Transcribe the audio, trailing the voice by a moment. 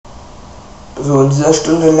So, in dieser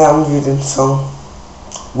Stunde lernen wir den Song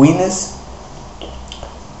Venus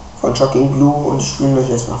von Shocking Blue und spielen euch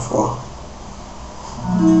erstmal vor.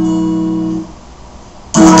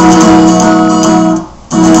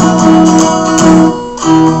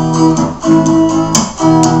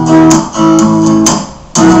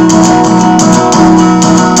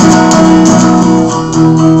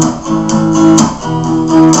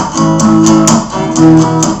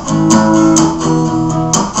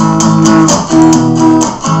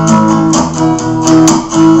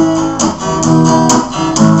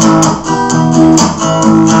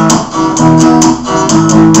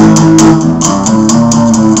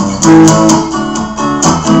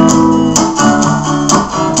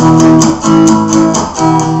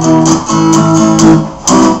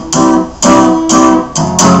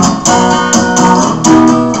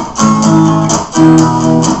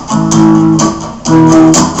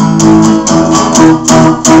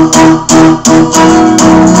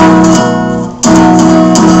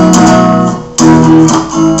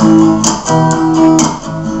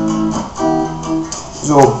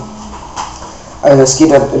 So, also es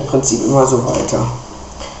geht dann im Prinzip immer so weiter.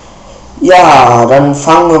 Ja, dann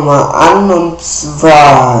fangen wir mal an, und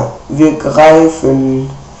zwar, wir greifen,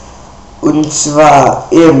 und zwar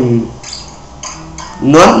im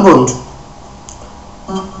 9. Bund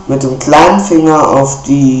mit dem kleinen Finger auf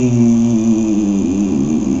die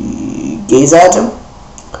G-Seite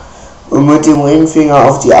und mit dem Ringfinger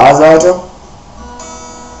auf die A-Seite.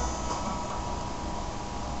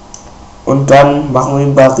 Und dann machen wir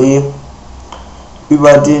den Barré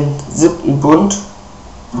über den 7. Bund.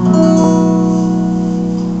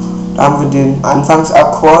 Da haben wir den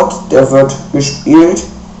Anfangsakkord, der wird gespielt.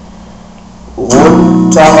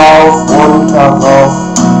 Runter, rauf, runter, rauf.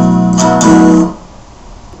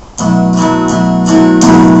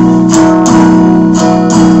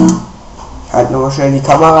 Ich halte nochmal schnell die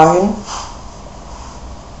Kamera hin.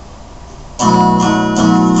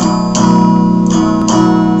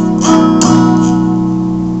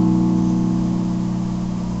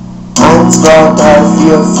 Eins, 2, 3,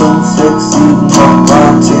 4, 5, 6, 7, 8,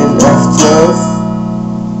 9, 10, 11, 12.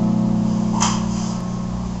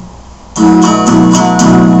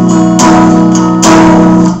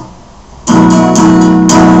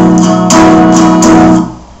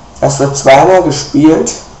 Das wird zweimal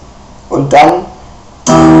gespielt und dann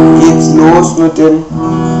geht's los mit dem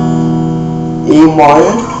E-Moll.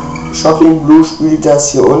 Shocking Blue spielt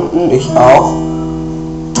das hier unten, ich auch.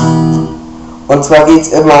 Und zwar geht's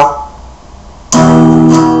immer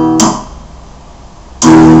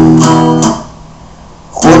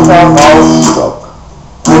runter, rauf, stopp.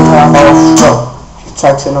 Runter, rauf, stopp. Ich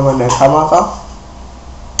zeig's hier nochmal in der Kamera.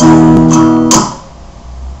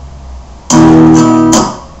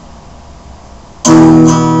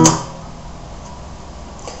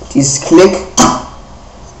 Dieses Klick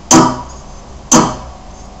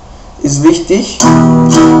ist wichtig.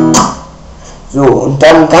 So, und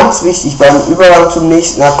dann ganz wichtig beim Übergang zum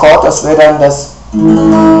nächsten Akkord, das wäre dann das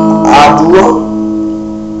A-Dur.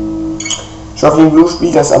 Shocking Blue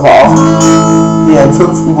spielt das aber auch hier im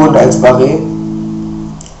 5. Bund als Barré.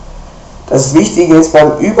 Das Wichtige ist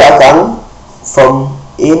beim Übergang vom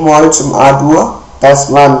E-Moll zum A-Dur, dass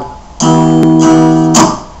man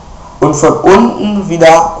und von unten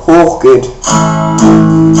wieder hoch geht.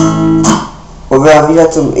 Und wenn man wieder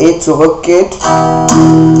zum E zurückgeht,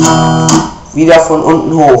 wieder von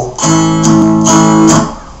unten hoch.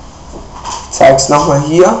 Ich zeige es nochmal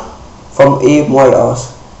hier vom E-Moll aus.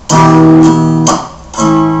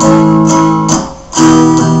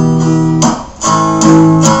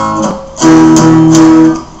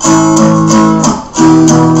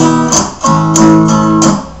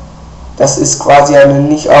 Das ist quasi eine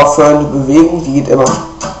nicht aufhörende Bewegung, die geht immer.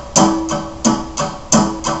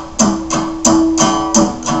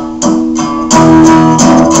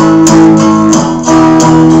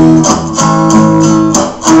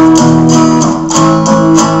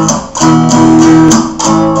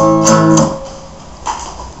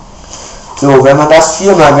 So, wenn man das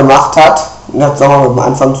 4-mal gemacht hat, jetzt nochmal mit dem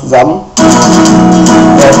Anfang zusammen,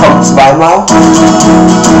 der kommt zweimal.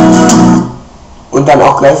 Und dann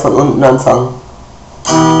auch gleich von unten anfangen.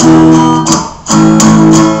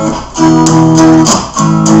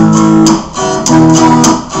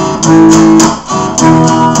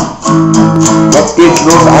 Jetzt geht's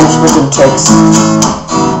los eigentlich mit dem Text.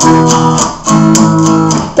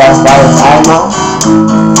 Das war jetzt einmal,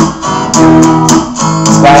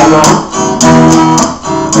 zweimal,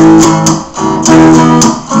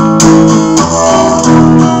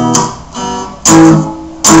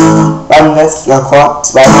 beim letzten Akkord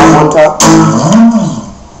zweimal runter,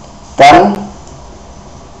 dann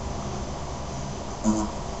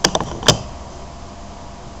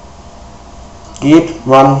slidet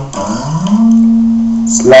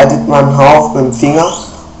man auf mit dem Finger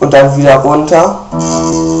und dann wieder runter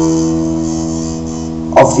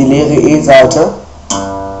auf die leere E-Seite,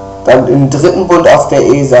 dann im dritten Bund auf der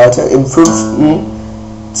E-Seite, im fünften,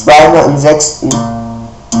 zweimal im sechsten,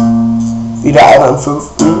 wieder einmal im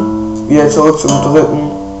fünften, wieder zurück zum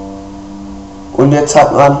dritten und jetzt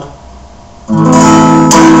hat man,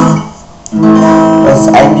 das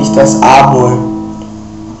ist eigentlich das A-Moll.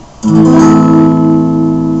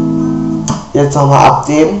 Jetzt nochmal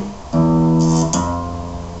abdehnen.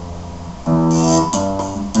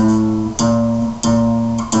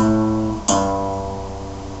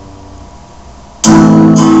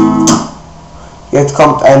 Jetzt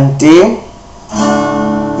kommt ein D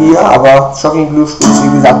hier, aber Shocking Blue spielt wie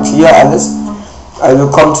gesagt hier alles. Also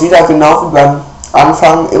kommt wieder genau wie beim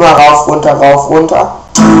Anfang, immer rauf, runter, rauf, runter.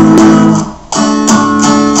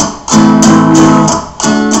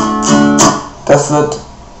 Das wird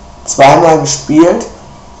zweimal gespielt,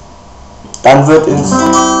 dann wird ins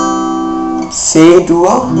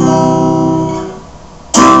C-Dur,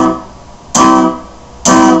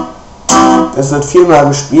 das wird viermal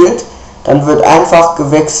gespielt, dann wird einfach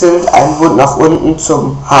gewechselt, ein Bund nach unten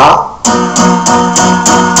zum H.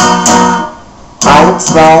 1,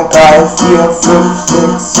 2, 3, 4, 5,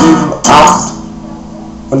 6, 7, 8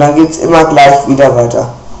 und dann geht es immer gleich wieder weiter.